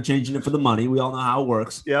 Absolutely not. They're changing it for the money. We all know how it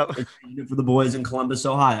works. Yep. They're changing it for the boys in Columbus,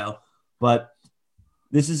 Ohio. But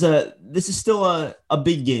this is still a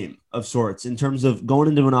big game of sorts in terms of going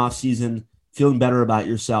into an offseason, feeling better about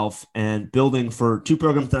yourself, and building for two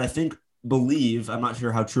programs that I think believe, I'm not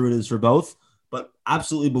sure how true it is for both, but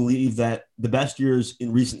absolutely believe that the best years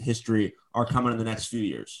in recent history are coming in the next few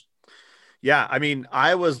years. Yeah, I mean,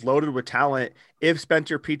 Iowa's loaded with talent. If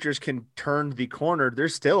Spencer Petras can turn the corner,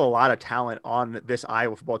 there's still a lot of talent on this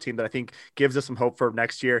Iowa football team that I think gives us some hope for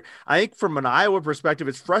next year. I think from an Iowa perspective,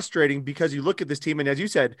 it's frustrating because you look at this team, and as you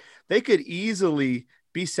said, they could easily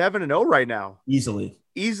be 7-0 right now. Easily.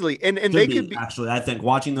 And they could be. Actually, I think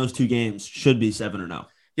watching those two games should be 7-0.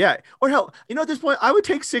 Yeah. Or hell, at this point, I would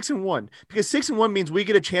take 6-1 because 6-1 means we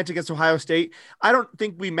get a chance against Ohio State. I don't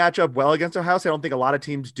think we match up well against Ohio State. I don't think a lot of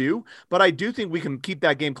teams do, but I do think we can keep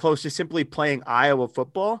that game close to simply playing Iowa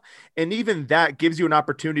football. And even that gives you an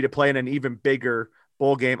opportunity to play in an even bigger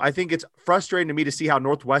bowl game. I think it's frustrating to me to see how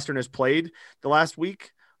Northwestern has played the last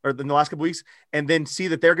week or in the last couple weeks, and then see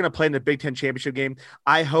that they're going to play in the Big Ten championship game.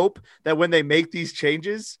 I hope that when they make these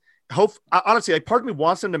changes, honestly, like part of me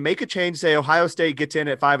wants them to make a change, say Ohio State gets in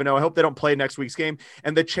at 5-0. I hope they don't play next week's game.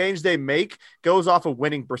 And the change they make goes off a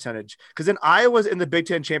winning percentage. Because then Iowa's in the Big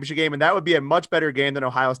Ten championship game, and that would be a much better game than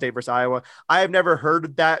Ohio State versus Iowa. I have never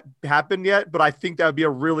heard that happen yet, but I think that would be a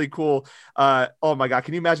really cool, oh my God,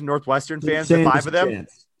 can you imagine Northwestern fans, the 5 of them?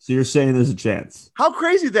 Chance. So you're saying there's a chance. How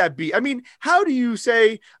crazy would that be? I mean, how do you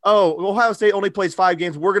say, oh, Ohio State only plays 5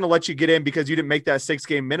 games, we're going to let you get in because you didn't make that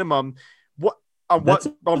 6-game minimum? That's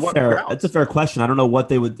a fair question. I don't know what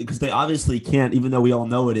they would, because they obviously can't, even though we all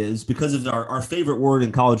know it is, because of our favorite word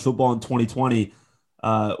in college football in 2020,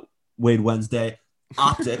 Wade Wednesday,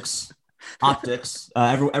 optics.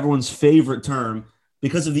 Everyone's favorite term.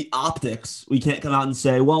 Because of the optics, we can't come out and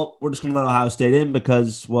say, well, we're just going to let Ohio State in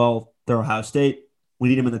because, well, they're Ohio State. We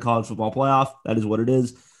need them in the college football playoff. That is what it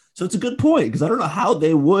is. So it's a good point, because I don't know how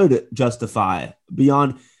they would justify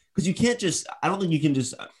beyond, because you can't just, I don't think you can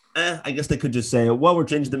just, I guess they could just say, well, we're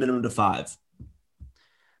changing the minimum to 5.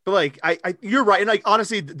 But like, you're right. And like,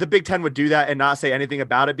 honestly, the Big Ten would do that and not say anything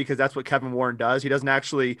about it because that's what Kevin Warren does. He doesn't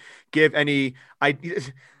actually give any, I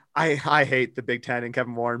hate the Big Ten and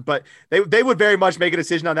Kevin Warren, but they would very much make a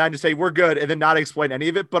decision on that and just say, we're good. And then not explain any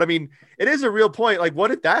of it. But I mean, it is a real point. Like,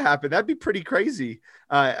 what if that happened? That'd be pretty crazy.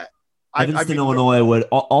 Evanston, Illinois would,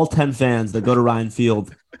 all 10 fans that go to Ryan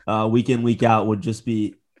Field week in, week out would just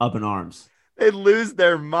be up in arms. They'd lose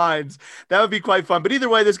their minds. That would be quite fun. But either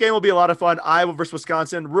way, this game will be a lot of fun. Iowa versus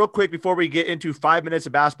Wisconsin. Real quick before we get into 5 minutes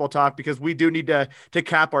of basketball talk, because we do need to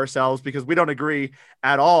cap ourselves because we don't agree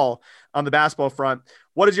at all on the basketball front.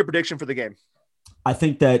 What is your prediction for the game? I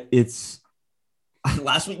think that it's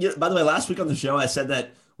last week. By the way, last week on the show, I said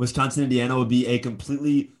that Wisconsin, Indiana would be a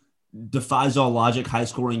completely defies all logic, high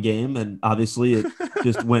scoring game. And obviously it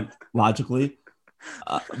just went logically.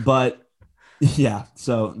 But yeah,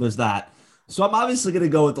 so there's that. So I'm obviously going to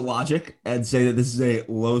go with the logic and say that this is a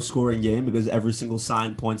low-scoring game because every single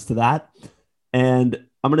sign points to that. And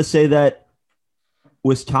I'm going to say that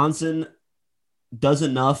Wisconsin does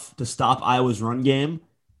enough to stop Iowa's run game,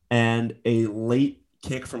 and a late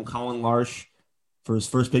kick from Colin Larsh for his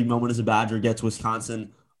first big moment as a Badger gets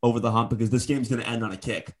Wisconsin over the hump because this game's going to end on a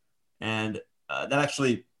kick. And that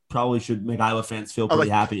actually probably should make Iowa fans feel pretty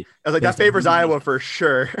happy. I was like, that favors Iowa for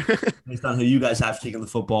sure. Based on who you guys have taken the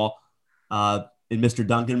football in Mr.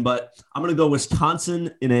 Duncan. But I'm going to go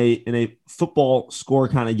Wisconsin in a football score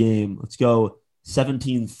kind of game. Let's go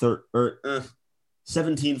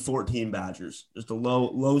 17-14 Badgers. Just a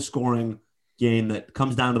low scoring game that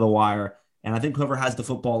comes down to the wire. And I think whoever has the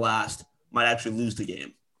football last might actually lose the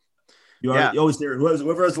game. You always hear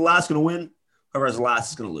whoever has the last going to win. Whoever has the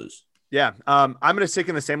last is going to lose. Yeah, I'm going to stick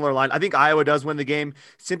in the similar line. I think Iowa does win the game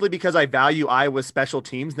simply because I value Iowa's special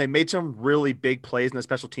teams. They made some really big plays in the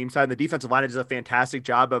special team side, and the defensive line does a fantastic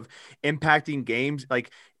job of impacting games.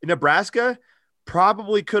 Like Nebraska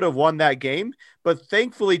probably could have won that game, but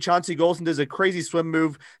thankfully Chauncey Golson does a crazy swim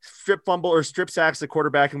move, strip fumble or strip sacks the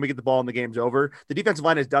quarterback, and we get the ball and the game's over. The defensive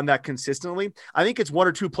line has done that consistently. I think it's one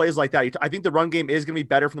or two plays like that. I think the run game is going to be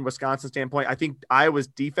better from the Wisconsin standpoint. I think Iowa's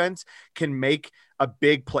defense can make a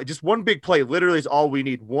big play. Just one big play literally is all we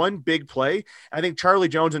need. One big play. I think Charlie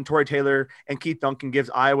Jones and Torrey Taylor and Keith Duncan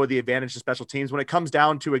gives Iowa the advantage to special teams. When it comes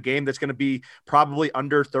down to a game that's going to be probably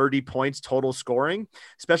under 30 points total scoring,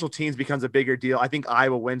 special teams becomes a bigger deal. I think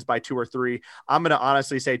Iowa wins by 2 or 3. I'm going to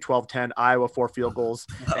honestly say 12-10, Iowa 4 field goals.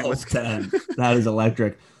 10. That is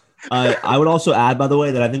electric. I would also add, by the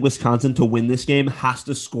way, that I think Wisconsin to win this game has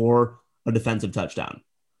to score a defensive touchdown.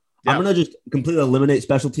 Yeah. I'm going to just completely eliminate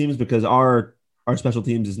special teams because our special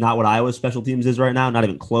teams is not what Iowa's special teams is right now, not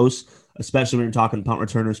even close, especially when you're talking punt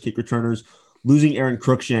returners, kick returners. Losing Aaron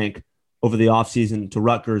Cruikshank over the offseason to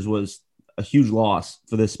Rutgers was a huge loss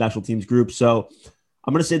for this special teams group. So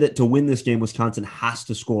I'm going to say that to win this game, Wisconsin has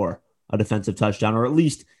to score a defensive touchdown or at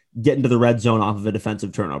least get into the red zone off of a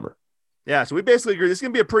defensive turnover. Yeah, so we basically agree. This is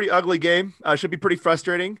going to be a pretty ugly game. Should be pretty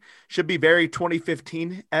frustrating. Should be very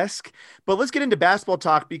 2015-esque. But let's get into basketball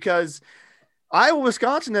talk because Iowa,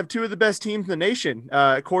 Wisconsin have two of the best teams in the nation,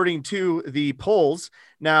 according to the polls.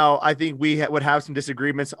 Now, I think we would have some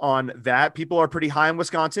disagreements on that. People are pretty high on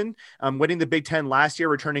Wisconsin, winning the Big Ten last year,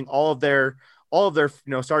 returning all of their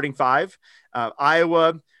starting five.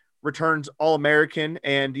 Iowa returns All-American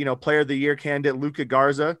and Player of the Year candidate Luka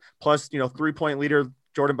Garza, plus 3-point leader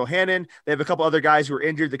Jordan Bohannon. They have a couple other guys who are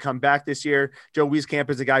injured to come back this year. Joe Wieskamp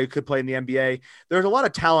is a guy who could play in the NBA. There's a lot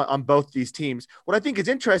of talent on both these teams. What I think is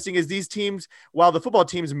interesting is these teams, while the football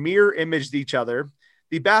teams mirror imaged each other,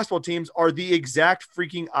 the basketball teams are the exact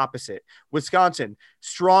freaking opposite. Wisconsin,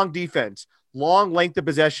 strong defense, long length of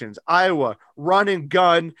possessions. Iowa, run and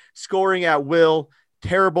gun, scoring at will.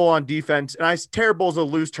 Terrible on defense. And terrible is a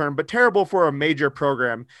loose term, but terrible for a major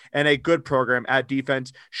program and a good program at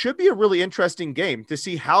defense. Should be a really interesting game to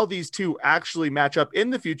see how these two actually match up in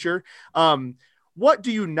the future. What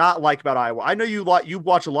do you not like about Iowa? I know you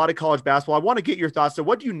watch a lot of college basketball. I want to get your thoughts. So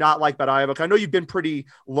what do you not like about Iowa? I know you've been pretty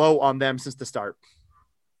low on them since the start.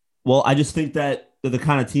 Well, I just think that they're the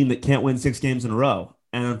kind of team that can't win 6 games in a row.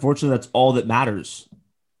 And unfortunately, that's all that matters.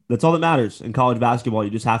 That's all that matters in college basketball. You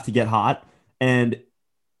just have to get hot. And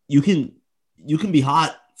you can be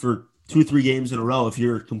hot for 2 or 3 games in a row if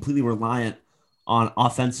you're completely reliant on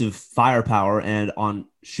offensive firepower and on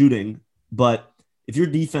shooting. But if your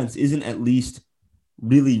defense isn't at least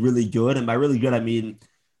really, really good, and by really good, I mean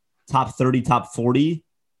top 30, top 40,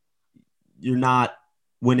 you're not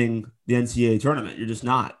winning the NCAA tournament. You're just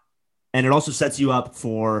not. And it also sets you up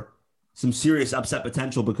for some serious upset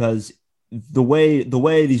potential because the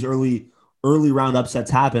way these early round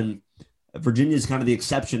upsets happen, Virginia is kind of the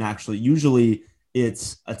exception, actually. Usually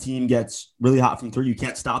it's a team gets really hot from 3. You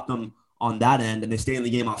can't stop them on that end, and they stay in the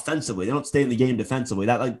game offensively. They don't stay in the game defensively.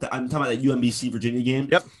 I'm talking about that UMBC Virginia game.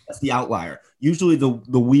 Yep. That's the outlier. Usually the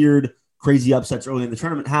weird, crazy upsets early in the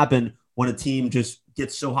tournament happen when a team just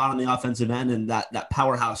gets so hot on the offensive end and that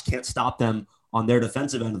powerhouse can't stop them on their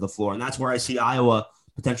defensive end of the floor. And that's where I see Iowa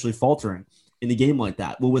potentially faltering in a game like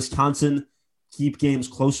that. Will Wisconsin keep games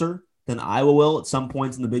closer than Iowa will at some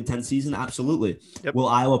points in the Big Ten season? Absolutely. Yep. Will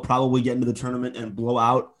Iowa probably get into the tournament and blow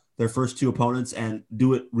out their first 2 opponents and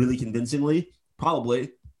do it really convincingly?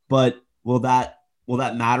 Probably. But will that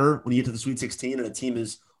matter when you get to the Sweet 16 and a team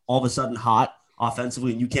is all of a sudden hot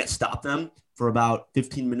offensively and you can't stop them for about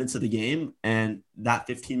 15 minutes of the game, and that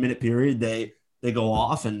 15-minute period they go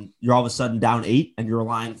off and you're all of a sudden down 8 and you're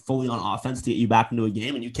relying fully on offense to get you back into a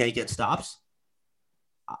game and you can't get stops?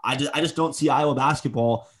 I just don't see Iowa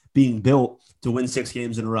basketball being built to win 6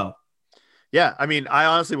 games in a row. Yeah, I mean, I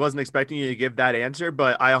honestly wasn't expecting you to give that answer,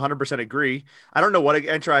 but I 100% agree. I don't know what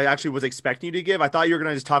answer I actually was expecting you to give. I thought you were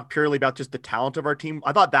going to just talk purely about just the talent of our team.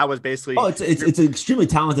 I thought that was basically. Oh, it's an extremely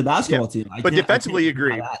talented basketball team. But defensively,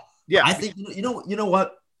 agree. Yeah, I think you know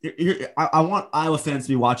what. I want Iowa fans to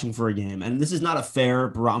be watching for a game, and this is not a fair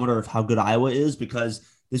barometer of how good Iowa is, because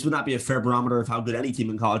this would not be a fair barometer of how good any team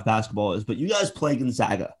in college basketball is. But you guys play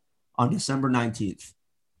Gonzaga on December 19th.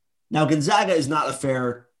 Now, Gonzaga is not a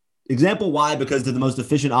fair example. Why? Because they're the most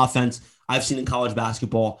efficient offense I've seen in college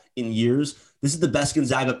basketball in years. This is the best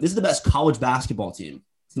Gonzaga. This is the best college basketball team.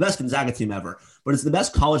 It's the best Gonzaga team ever, but it's the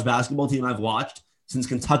best college basketball team I've watched since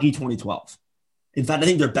Kentucky 2012. In fact, I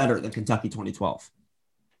think they're better than Kentucky 2012.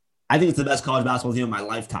 I think it's the best college basketball team of my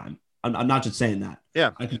lifetime. I'm not just saying that.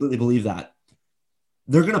 Yeah. I completely believe that.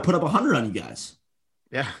 They're going to put up 100 on you guys.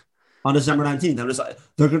 Yeah. On December 19th.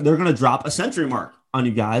 They're going to drop a century mark on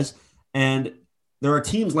you guys. And there are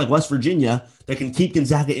teams like West Virginia that can keep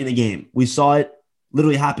Gonzaga in a game. We saw it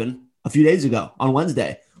literally happen a few days ago on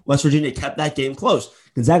Wednesday. West Virginia kept that game close.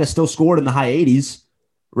 Gonzaga still scored in the high 80s,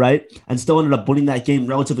 right? And still ended up winning that game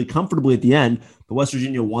relatively comfortably at the end. But West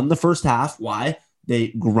Virginia won the first half. Why? They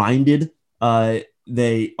grinded.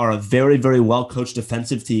 They are a very, very well-coached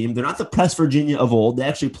defensive team. They're not the press Virginia of old. They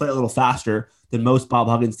actually play a little faster than most Bob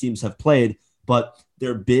Huggins teams have played. But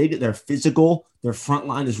they're big. They're physical. Their front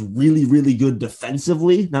line is really, really good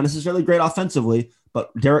defensively. Not necessarily great offensively,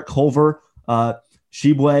 but Derek Culver,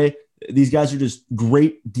 Shibwe, these guys are just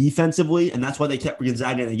great defensively, and that's why they kept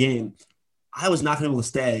Gonzaga in the game. I was not going to be able to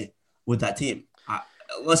stay with that team.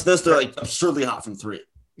 Unless they're like absurdly hot from three.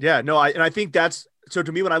 Yeah, no, I think that's – so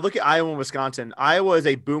to me, when I look at Iowa and Wisconsin, Iowa is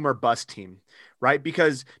a boom or bust team, right?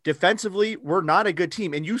 Because defensively, we're not a good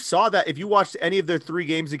team. And you saw that if you watched any of their 3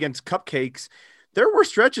 games against Cupcakes, there were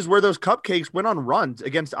stretches where those Cupcakes went on runs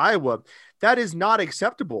against Iowa. That is not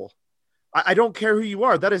acceptable. I don't care who you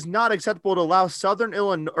are. That is not acceptable to allow Western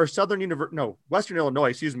Illinois,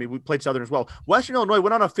 excuse me. We played Southern as well. Western Illinois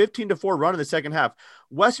went on a 15-4 run in the second half.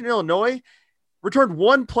 Western Illinois returned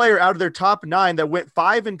 1 player out of their top 9 that went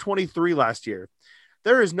 5-23 last year.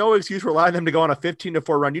 There is no excuse for allowing them to go on a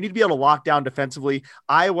 15-4 run. You need to be able to lock down defensively.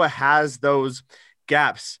 Iowa has those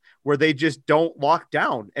gaps where they just don't lock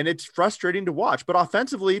down, and it's frustrating to watch. But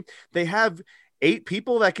offensively, they have 8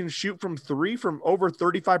 people that can shoot from 3 from over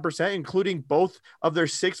 35%, including both of their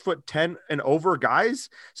 6'10" and over guys.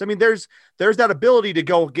 So, I mean, there's that ability to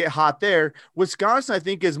go get hot there. Wisconsin, I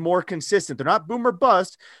think, is more consistent. They're not boom or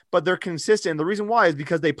bust, but they're consistent. And the reason why is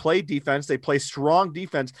because they play defense. They play strong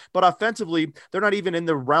defense, but offensively, they're not even in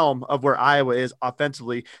the realm of where Iowa is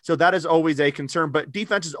offensively. So that is always a concern, but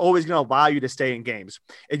defense is always going to allow you to stay in games.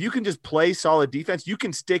 If you can just play solid defense, you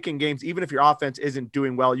can stick in games, even if your offense isn't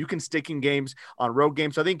doing well. You can stick in games on road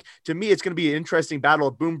games. So I think, to me, it's going to be an interesting battle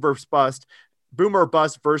of boom or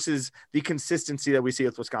bust versus the consistency that we see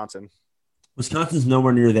with Wisconsin. Wisconsin's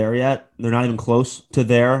nowhere near there yet. They're not even close to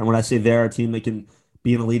there. And when I say they're a team that can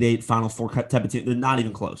be an Elite 8, Final 4 type of team, they're not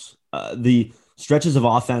even close. The stretches of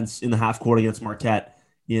offense in the half court against Marquette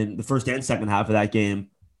in the first and second half of that game,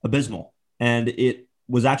 abysmal. And it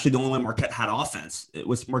was actually the only way Marquette had offense.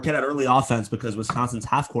 Marquette had early offense because Wisconsin's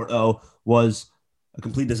half court was a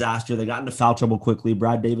complete disaster. They got into foul trouble quickly.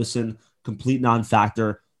 Brad Davison, complete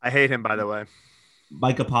non-factor. I hate him, by the way.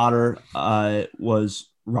 Micah Potter was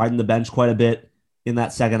riding the bench quite a bit in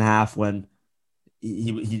that second half when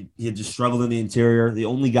he had just struggled in the interior. The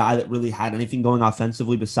only guy that really had anything going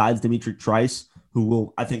offensively besides Dimitri Trice, who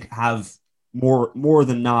will, I think, have more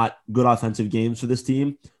than not good offensive games for this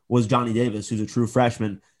team, was Johnny Davis, who's a true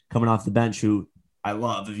freshman coming off the bench, who I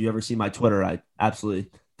love. If you ever see my Twitter, I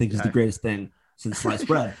absolutely think is the greatest thing since sliced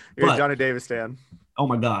bread. You're a Johnny Davis fan. Oh,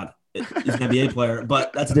 my God. He's an NBA player,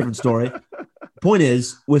 but that's a different story. Point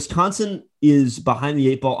is, Wisconsin is behind the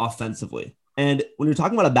 8 ball offensively. And when you're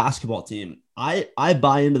talking about a basketball team, I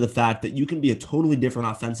buy into the fact that you can be a totally different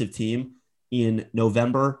offensive team in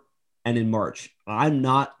November and in March. I've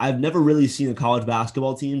never really seen a college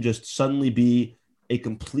basketball team just suddenly be a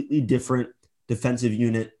completely different defensive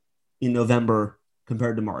unit in November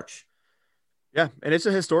compared to March. Yeah, and it's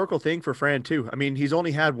a historical thing for Fran, too. I mean, he's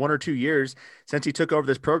only had 1 or 2 years since he took over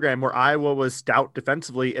this program where Iowa was stout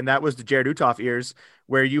defensively, and that was the Jared Utoff years,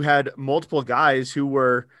 where you had multiple guys who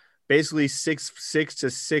were basically 6'6" to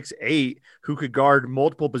 6'8", who could guard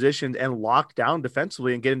multiple positions and lock down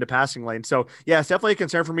defensively and get into passing lane. So, yeah, it's definitely a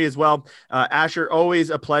concern for me as well. Asher,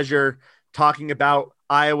 always a pleasure talking about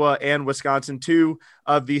Iowa and Wisconsin, 2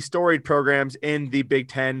 of the storied programs in the Big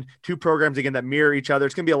Ten, 2 programs, again, that mirror each other.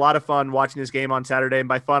 It's going to be a lot of fun watching this game on Saturday. And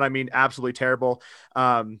by fun, I mean absolutely terrible.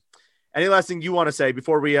 Any last thing you want to say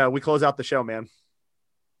before we close out the show, man?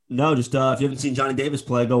 No, just if you haven't seen Johnny Davis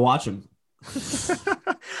play, go watch him.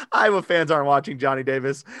 Iowa fans aren't watching Johnny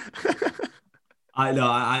Davis. I know.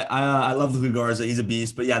 I love Luka Garza. He's a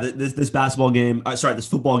beast. But yeah, this basketball game, this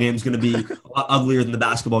football game is going to be a lot uglier than the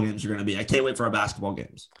basketball games are going to be. I can't wait for our basketball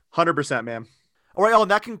games. 100%, man. All right, Ellen,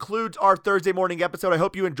 that concludes our Thursday morning episode. I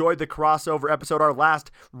hope you enjoyed the crossover episode, our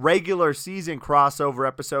last regular season crossover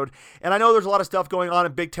episode. And I know there's a lot of stuff going on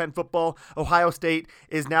in Big Ten football. Ohio State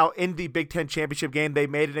is now in the Big Ten championship game. They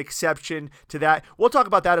made an exception to that. We'll talk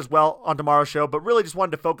about that as well on tomorrow's show, but really just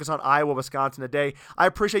wanted to focus on Iowa, Wisconsin today. I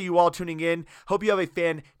appreciate you all tuning in. Hope you have a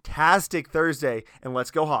fantastic Thursday, and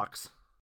let's go Hawks.